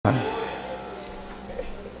I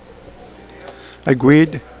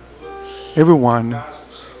greet everyone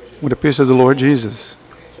with the peace of the Lord Jesus.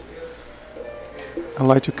 I'd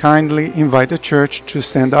like to kindly invite the church to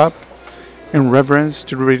stand up in reverence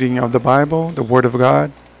to the reading of the Bible, the Word of God,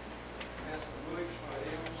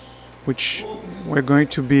 which we're going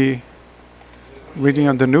to be reading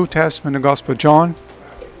on the New Testament, the Gospel of John.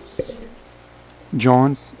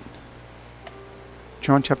 John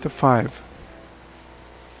chapter 5.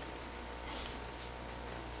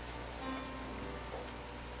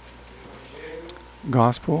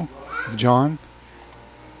 Gospel of John,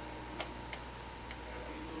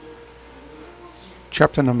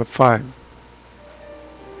 chapter number 5.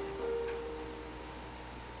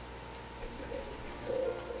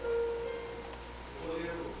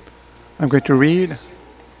 I'm going to read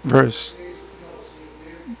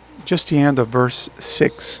just the end of verse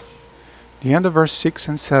 6. The end of verse 6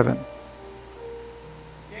 and 7.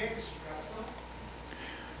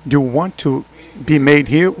 Do you want to be made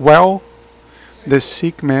well? The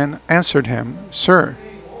sick man answered him, Sir,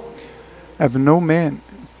 I have no man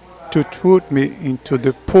to put me into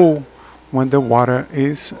the pool when the water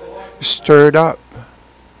is stirred up.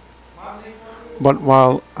 But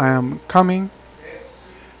while I am coming,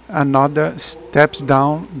 another steps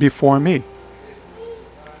down before me.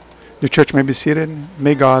 The church may be seated.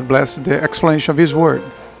 May God bless the explanation of His Word.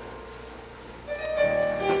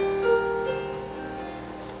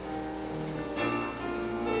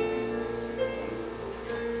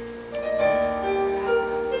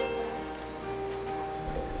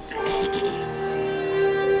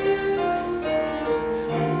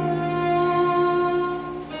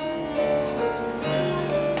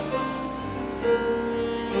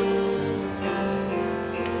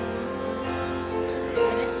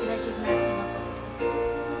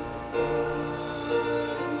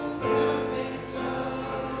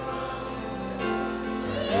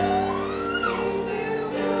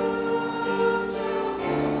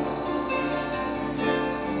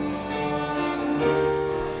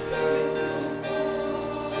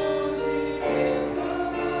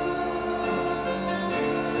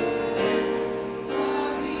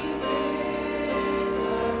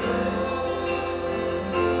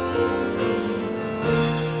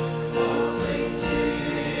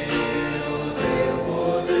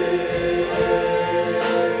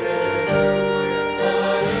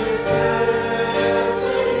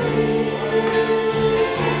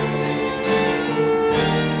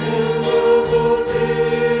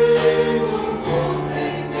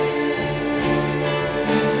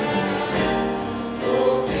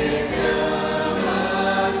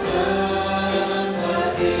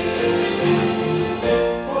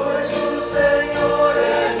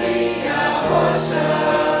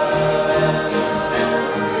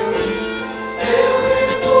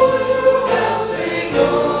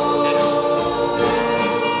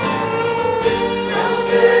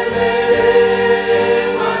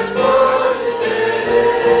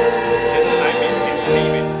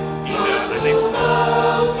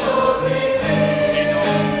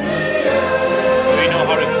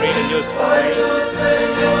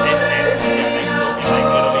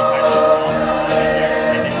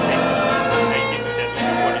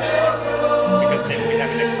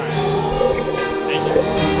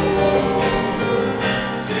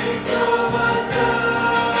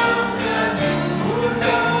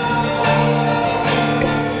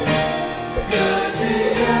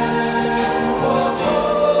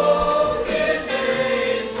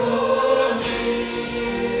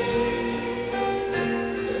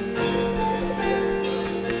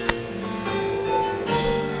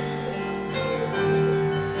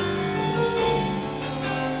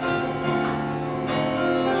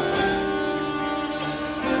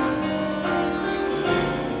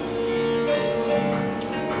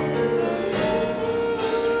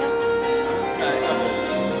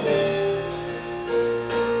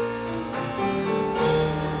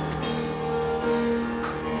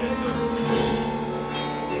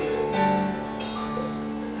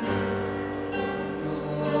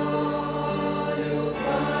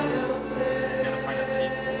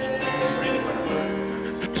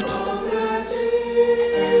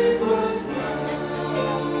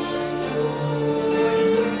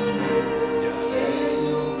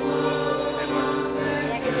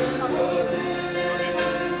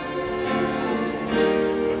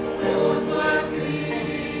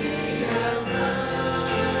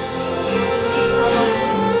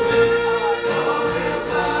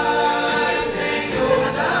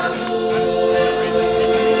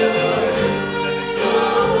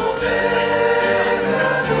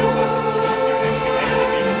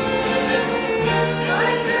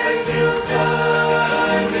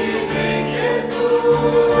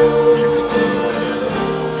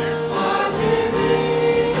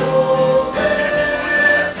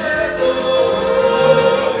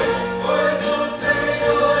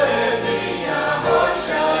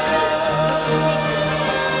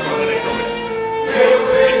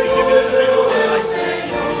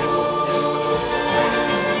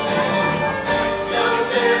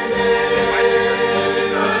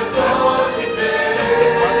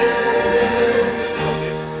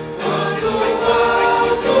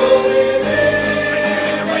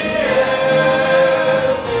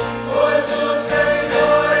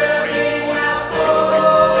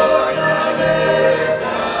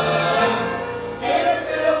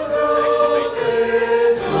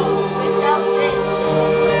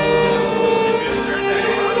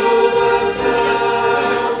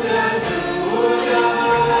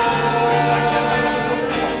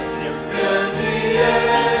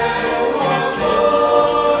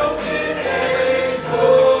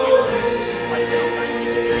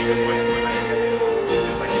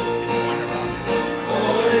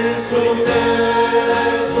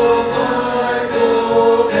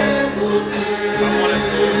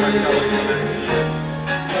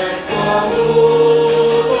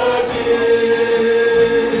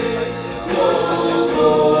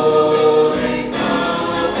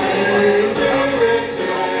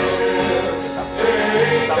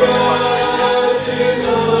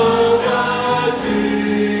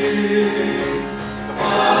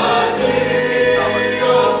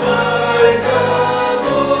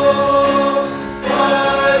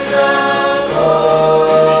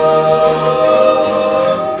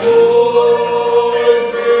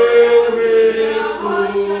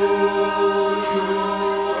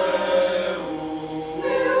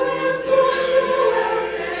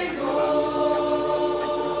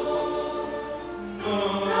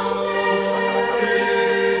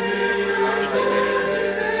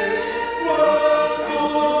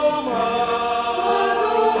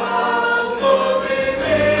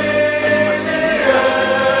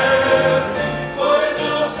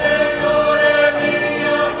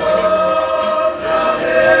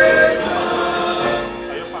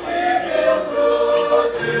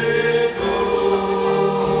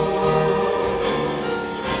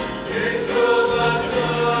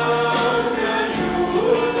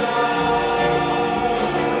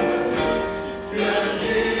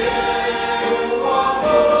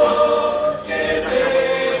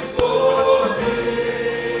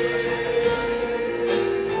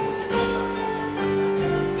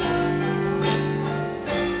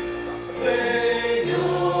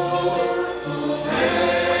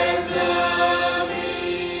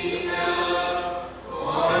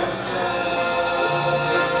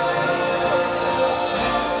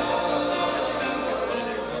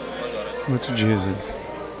 Lord to Jesus.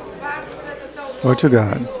 Lord to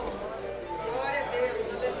God.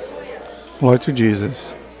 Lord to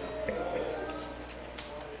Jesus.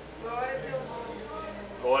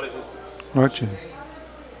 Lord to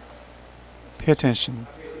pay attention.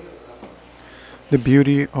 The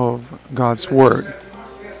beauty of God's Word.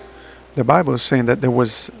 The Bible is saying that there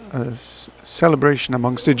was a celebration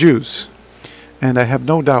amongst the Jews. And I have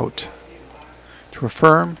no doubt to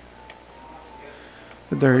affirm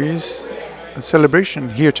that there is a celebration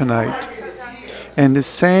here tonight. And the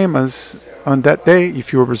same as on that day,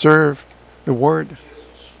 if you observe the Word,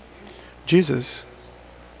 Jesus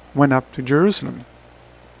went up to Jerusalem.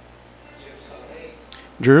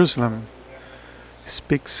 Jerusalem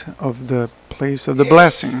speaks of the place of the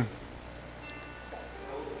blessing.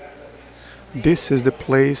 This is the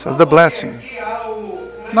place of the blessing.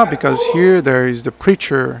 Not because here there is the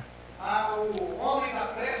preacher,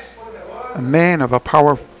 a man of a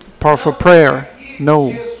powerful prayer.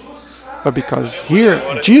 No. But because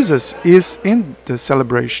here Jesus is in the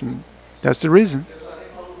celebration. That's the reason.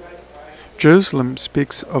 Jerusalem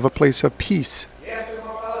speaks of a place of peace.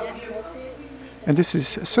 And this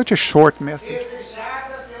is such a short message.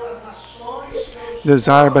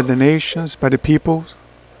 Desired by the nations, by the peoples,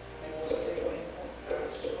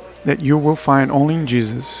 that you will find only in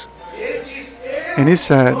Jesus. And he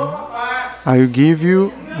said, I will give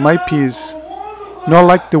you my peace, not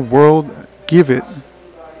like the world give it.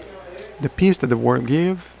 The peace that the world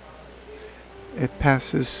gives, it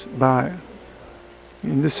passes by.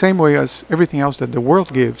 In the same way as everything else that the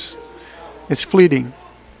world gives, it's fleeting.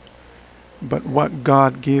 But what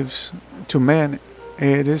God gives to man,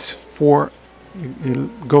 it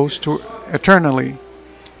goes to eternally.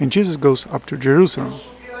 And Jesus goes up to Jerusalem.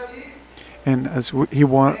 And as he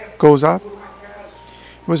goes up,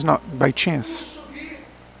 it was not by chance.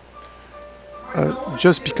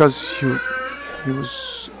 Just because he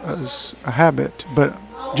was as a habit. But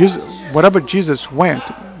Jesus, whatever Jesus went,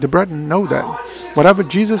 the brethren know that. Whatever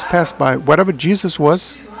Jesus passed by, whatever Jesus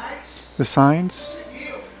was, the signs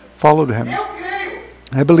followed him.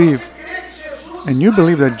 I believe. And you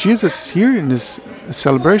believe that Jesus is here in this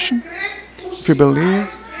celebration? If you believe,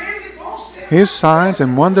 his signs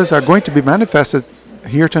and wonders are going to be manifested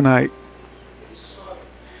here tonight.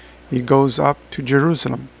 He goes up to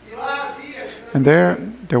Jerusalem. And there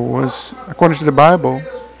was, according to the Bible,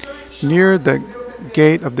 near the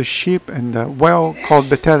gate of the sheep and the well called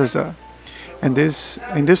Bethesda. And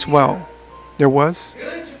in this well, there's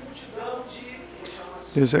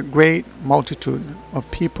a great multitude of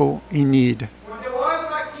people in need.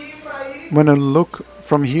 When I look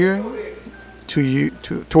from here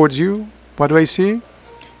towards you, what do I see?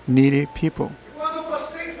 Needy people.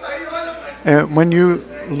 And when you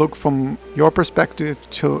look from your perspective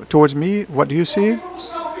towards me, what do you see?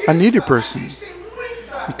 A needy person.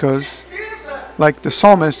 Because, like the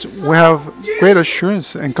psalmist, we have great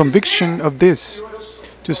assurance and conviction of this,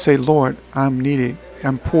 to say, Lord, I'm needy,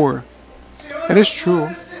 I'm poor. It is true,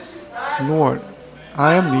 Lord,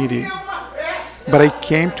 I am needy, but I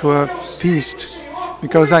came to a feast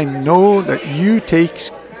because I know that you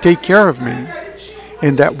take care of me.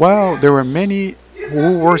 And that while there were many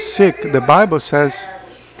who were sick, the Bible says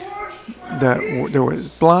that there were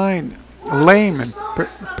blind, lame, and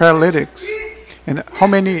paralytics. And how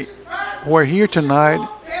many who are here tonight,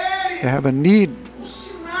 they have a need,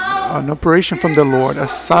 an operation from the Lord, a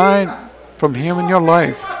sign from Him in your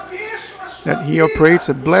life, that He operates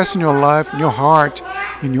a blessing in your life, in your heart,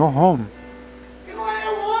 in your home.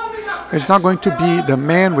 It's not going to be the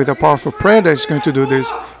man with a powerful prayer that is going to do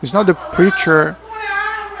this. It's not the preacher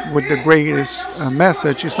with the greatest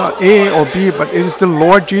message. It's not A or B, but it is the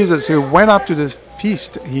Lord Jesus who went up to this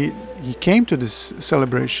feast. He came to this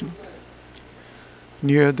celebration.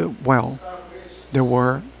 Near the well, there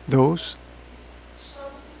were those,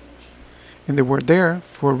 and they were there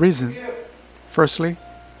for a reason. Firstly,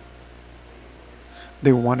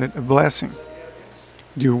 they wanted a blessing.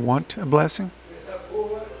 Do you want a blessing?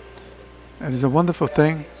 That is a wonderful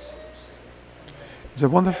thing. It's a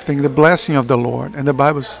wonderful thing, the blessing of the Lord. And the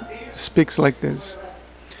Bible speaks like this.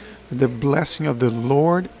 The blessing of the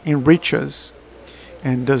Lord enriches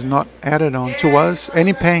and does not add it on to us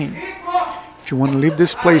any pain. If you want to leave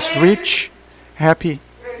this place rich, happy,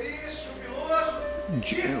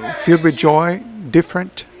 filled with joy,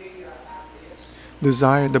 different,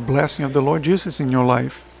 desire the blessing of the Lord Jesus in your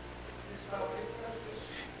life.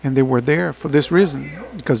 And they were there for this reason,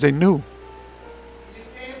 because they knew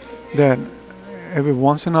that every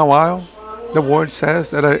once in a while, the word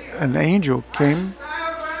says that an angel came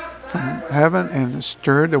from heaven and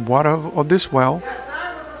stirred the water of this well.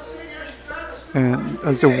 And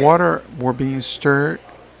as the water were being stirred,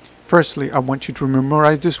 firstly, I want you to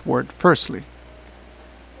memorize this word, firstly,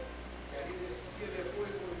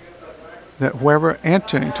 that whoever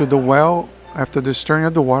entered into the well after the stirring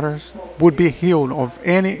of the waters would be healed of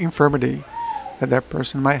any infirmity that that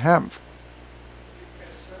person might have.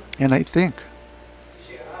 And I think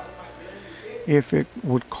if it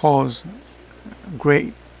would cause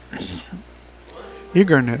great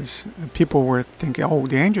eagerness, people were thinking, oh,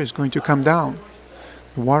 the angel is going to come down.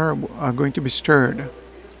 The water are going to be stirred.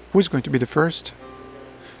 Who's going to be the first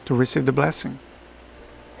to receive the blessing?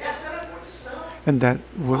 And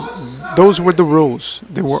those were the rules.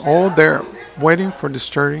 They were all there waiting for the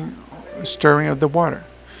stirring of the water.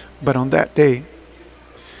 But on that day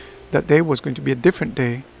was going to be a different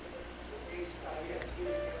day,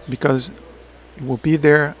 because it will be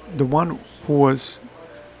there the one who was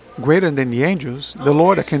greater than the angels, the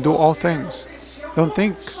Lord that can do all things. Don't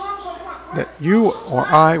think that you or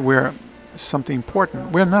I were something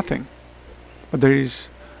important. We're nothing. But there is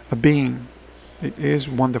a being. It is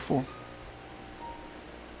wonderful,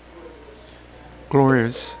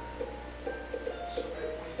 glorious,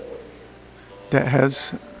 that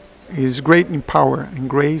is great in power and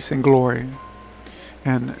grace and glory,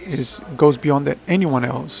 and goes beyond that anyone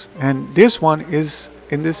else. And this one is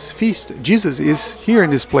in this feast. Jesus is here in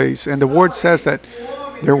this place, and the word says that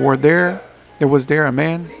there was there a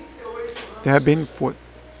man that had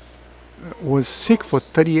was sick for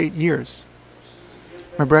 38 years.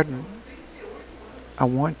 My brethren, I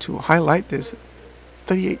want to highlight this.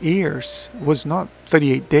 38 years was not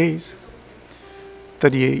 38 days.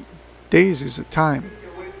 38 days is a time.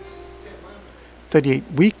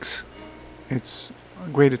 38 weeks, it's a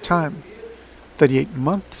greater time. 38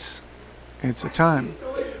 months, it's a time.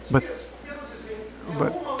 But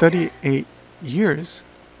 38 years,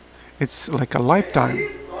 it's like a lifetime.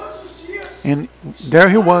 And there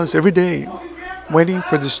he was every day, waiting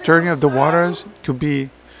for the stirring of the waters to be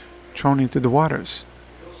thrown into the waters.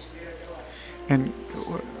 And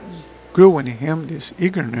grew in him this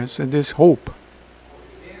eagerness and this hope,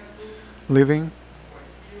 living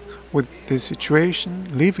with this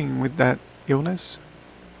situation, living with that illness,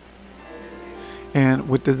 and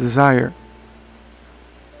with the desire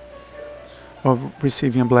of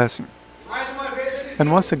receiving a blessing.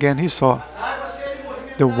 And once again he saw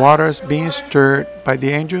the waters being stirred by the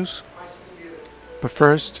angels. But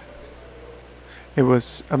first, it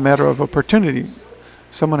was a matter of opportunity.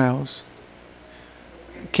 Someone else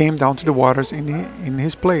came down to the waters in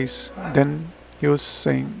his place. Then he was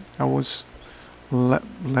saying, I was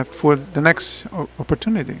left for the next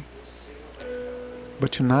opportunity.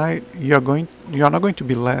 But tonight, you are not going to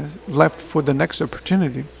be left for the next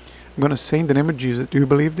opportunity. I'm going to say in the name of Jesus, do you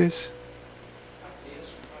believe this?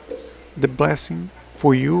 The blessing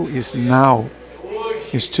for you is now,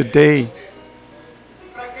 is today.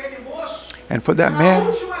 And for that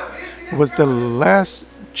man, it was the last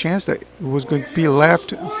chance that was going to be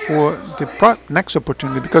left for the next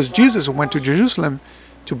opportunity, because Jesus went to Jerusalem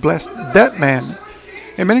to bless that man.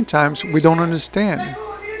 And many times we don't understand,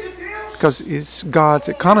 because it's God's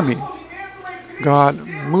economy. God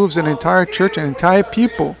moves an entire church, an entire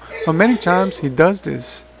people. But many times he does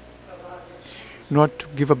this not to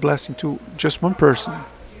give a blessing to just one person,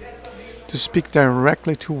 to speak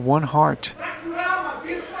directly to one heart,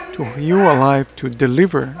 to heal a life, to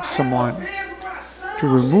deliver someone, to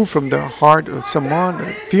remove from the heart of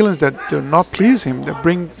someone feelings that do not please him, that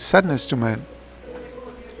bring sadness to man.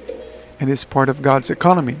 And it's part of God's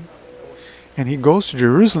economy. And he goes to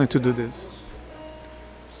Jerusalem to do this,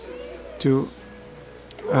 to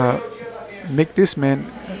make this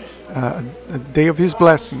man a day of his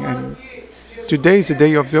blessing. And today is the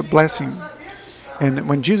day of your blessing. And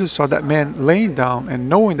when Jesus saw that man laying down, and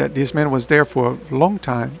knowing that this man was there for a long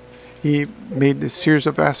time, he made a series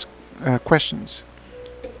of questions.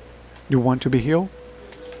 Do you want to be healed?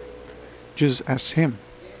 Jesus asked him,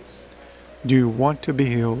 do you want to be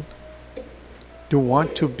healed? Do you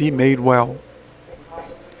want to be made well?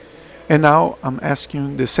 And now I'm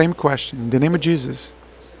asking the same question in the name of Jesus.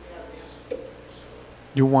 Do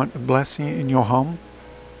you want a blessing in your home?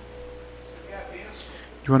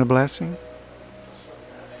 Do you want a blessing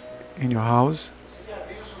in your house? Do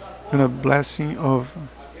you want a blessing of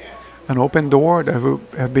an open door that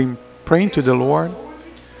have been praying to the Lord?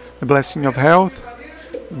 A blessing of health,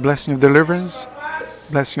 a blessing of deliverance,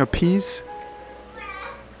 a blessing of peace?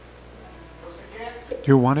 Do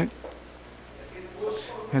you want it?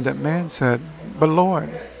 And that man said, but Lord,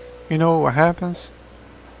 you know what happens?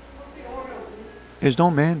 There's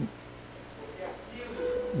no man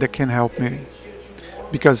that can help me,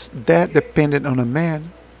 because that depended on a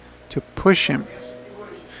man to push him.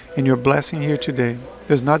 And your blessing here today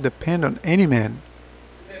does not depend on any man.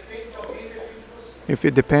 If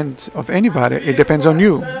it depends of anybody, it depends on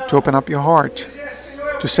you to open up your heart,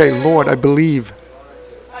 to say, Lord, I believe.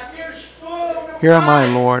 Here am I,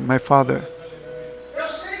 Lord, my Father.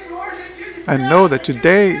 I know that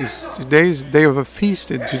today's day of a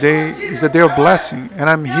feast, and today is a day of blessing, and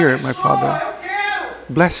I'm here, my Father.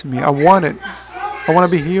 Bless me. I want it. I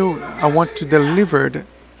want to be healed. I want to be delivered.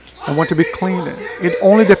 I want to be cleaned. It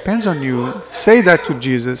only depends on you. Say that to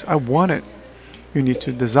Jesus. I want it. You need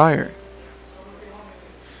to desire.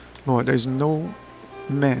 Lord, there is no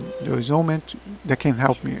man that can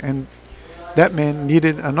help me. And that man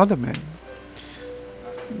needed another man.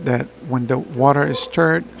 That when the water is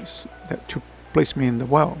stirred, that to place me in the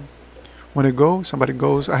well. When I go, somebody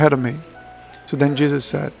goes ahead of me. So then Jesus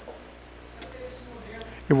said,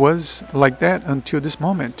 it was like that until this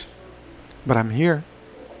moment. But I'm here.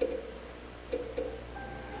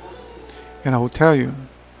 And I will tell you,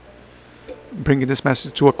 bringing this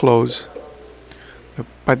message to a close,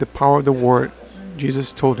 by the power of the word,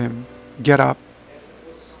 Jesus told him, get up.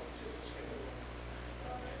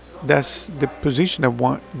 That's the position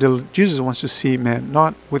that Jesus wants to see man,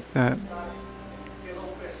 not with a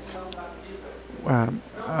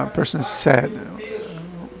person said,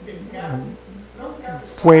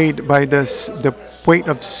 weighed by the weight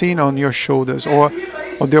of sin on your shoulders, or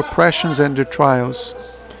the oppressions and the trials.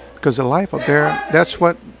 Because the life out there, that's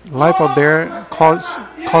what life out there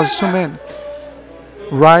causes to men.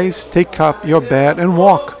 Rise, take up your bed and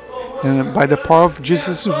walk. And by the power of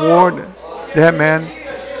Jesus' word, that man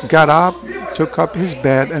got up, took up his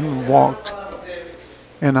bed and walked.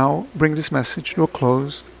 And I'll bring this message to a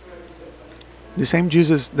close. The same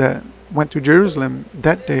Jesus that went to Jerusalem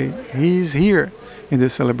that day, he is here in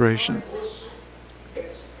this celebration.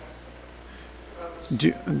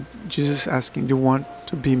 Jesus asking, do you want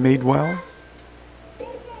to be made well?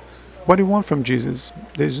 What do you want from Jesus?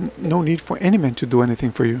 There's no need for any man to do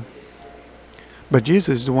anything for you. But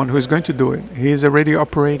Jesus is the one who is going to do it. He is already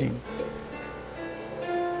operating.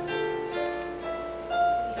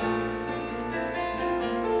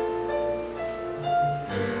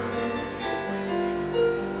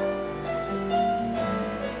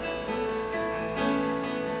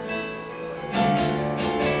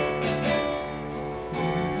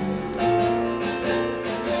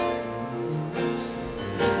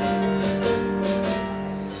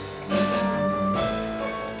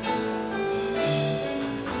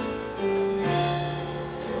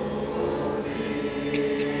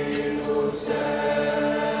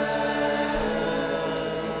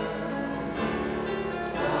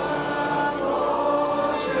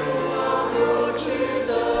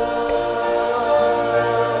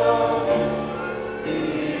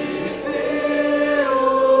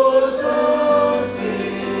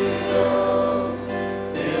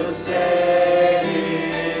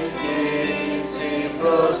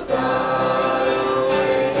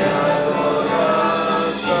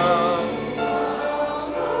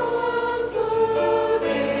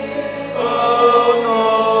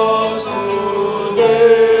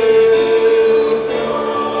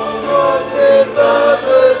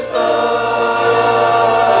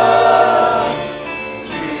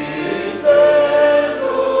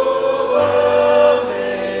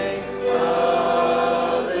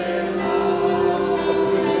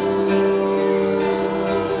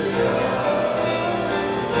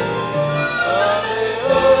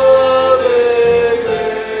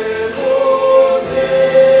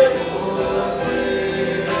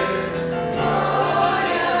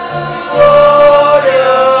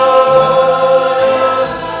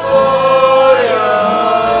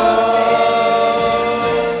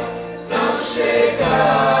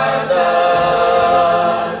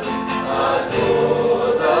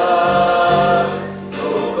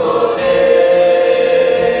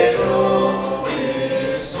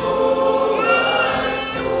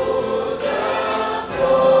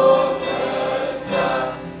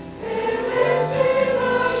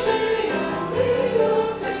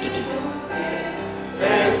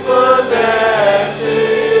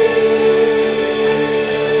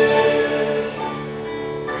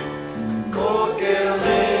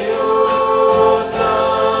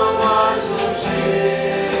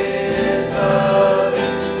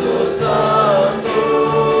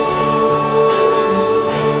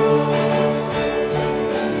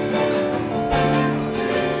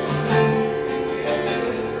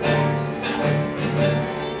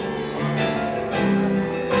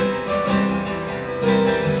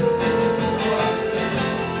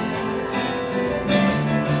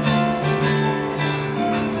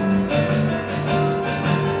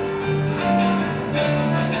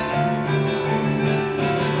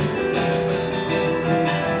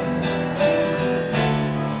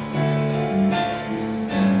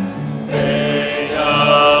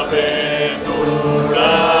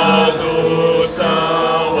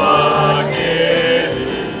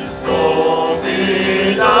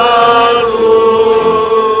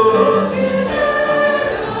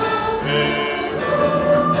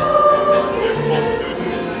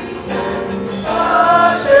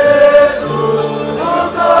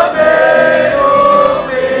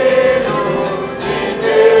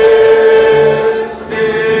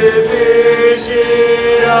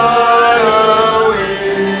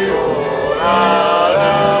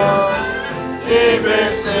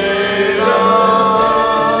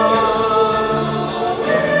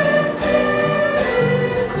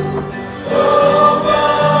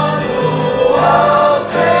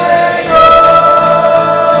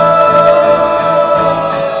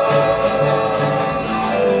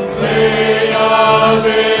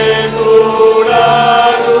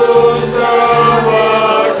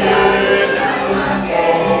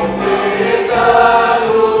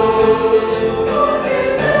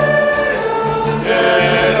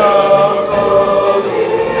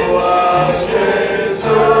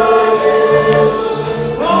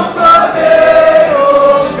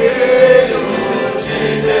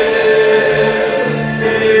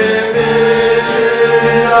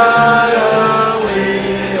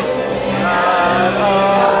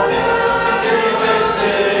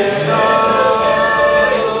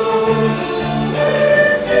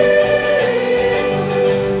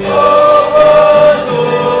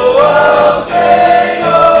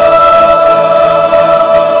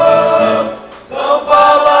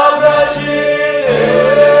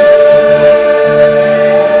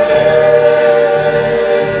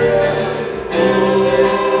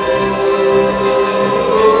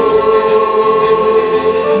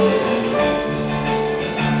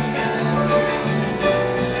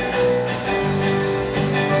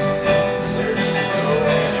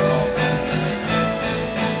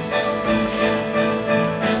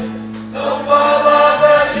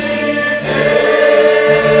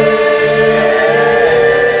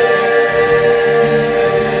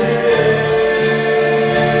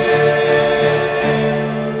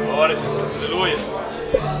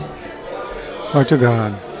 Glory to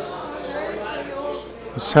God.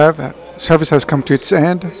 The service has come to its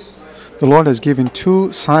end. The Lord has given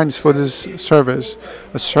two signs for this service.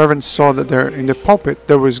 A servant saw that there in the pulpit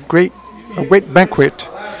there was a great banquet,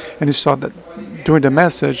 and he saw that during the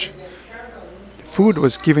message, food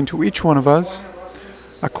was given to each one of us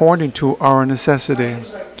according to our necessity.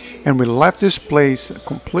 And we left this place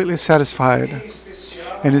completely satisfied.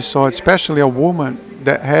 And he saw especially a woman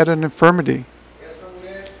that had an infirmity.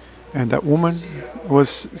 And that woman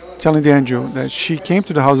was telling the angel that she came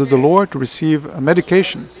to the house of the Lord to receive a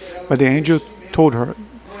medication. But the angel told her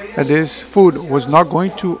that this food was not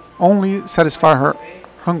going to only satisfy her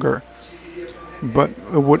hunger, but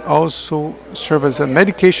it would also serve as a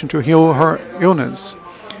medication to heal her illness.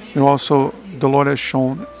 And also, the Lord has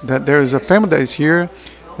shown that there is a family that is here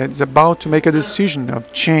that is about to make a decision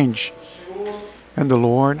of change. And the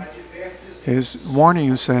Lord is warning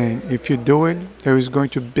you, saying, if you do it, there is going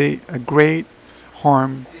to be a great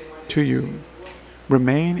harm to you.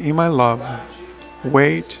 Remain in my love.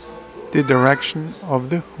 Wait the direction of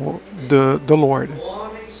the Lord.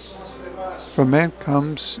 From man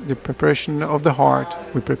comes the preparation of the heart.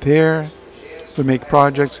 We prepare, we make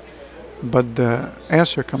projects, but the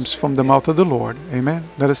answer comes from the mouth of the Lord. Amen.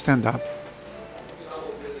 Let us stand up.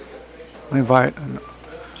 I invite an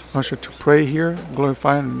usher to pray here,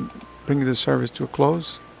 glorify and bring the service to a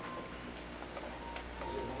close.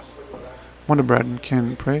 One of the brethren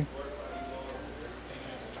can pray.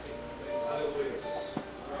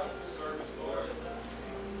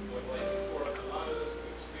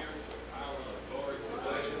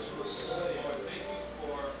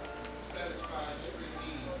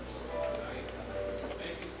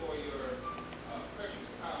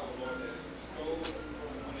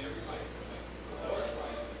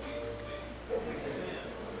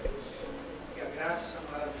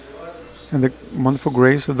 And the wonderful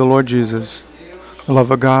grace of the Lord Jesus, the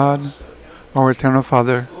love of God, our eternal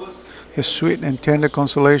Father, the sweet and tender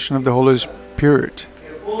consolation of the Holy Spirit,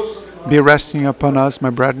 be resting upon us, my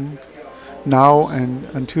brethren, now and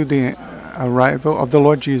until the arrival of the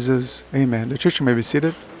Lord Jesus. Amen. The church may be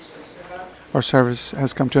seated. Our service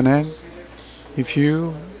has come to an end. If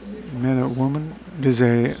you, man or woman,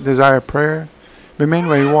 desire prayer, remain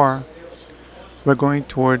where you are. We're going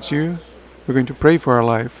towards you. We're going to pray for our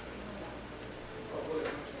life.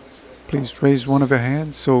 Please raise one of your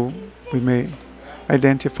hands so we may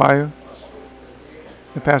identify you.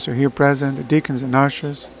 The pastor here present, the deacons and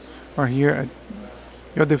ushers are here at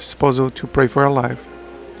your disposal to pray for our life.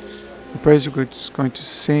 The praise group is going to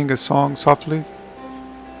sing a song softly.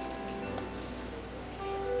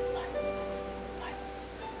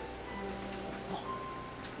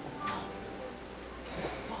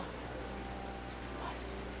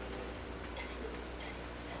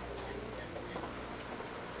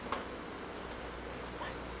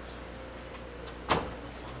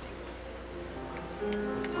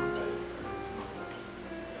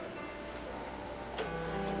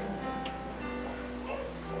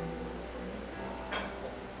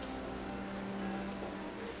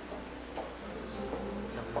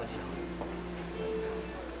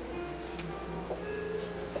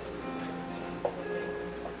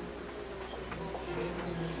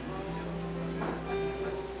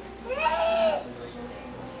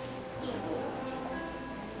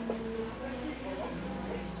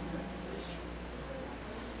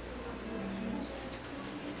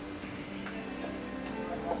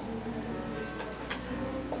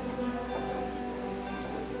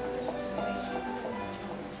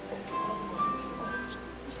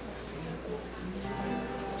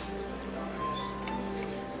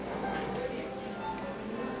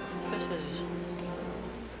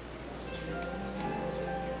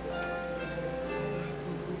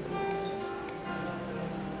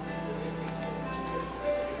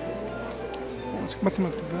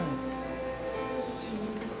 마지막 두 번.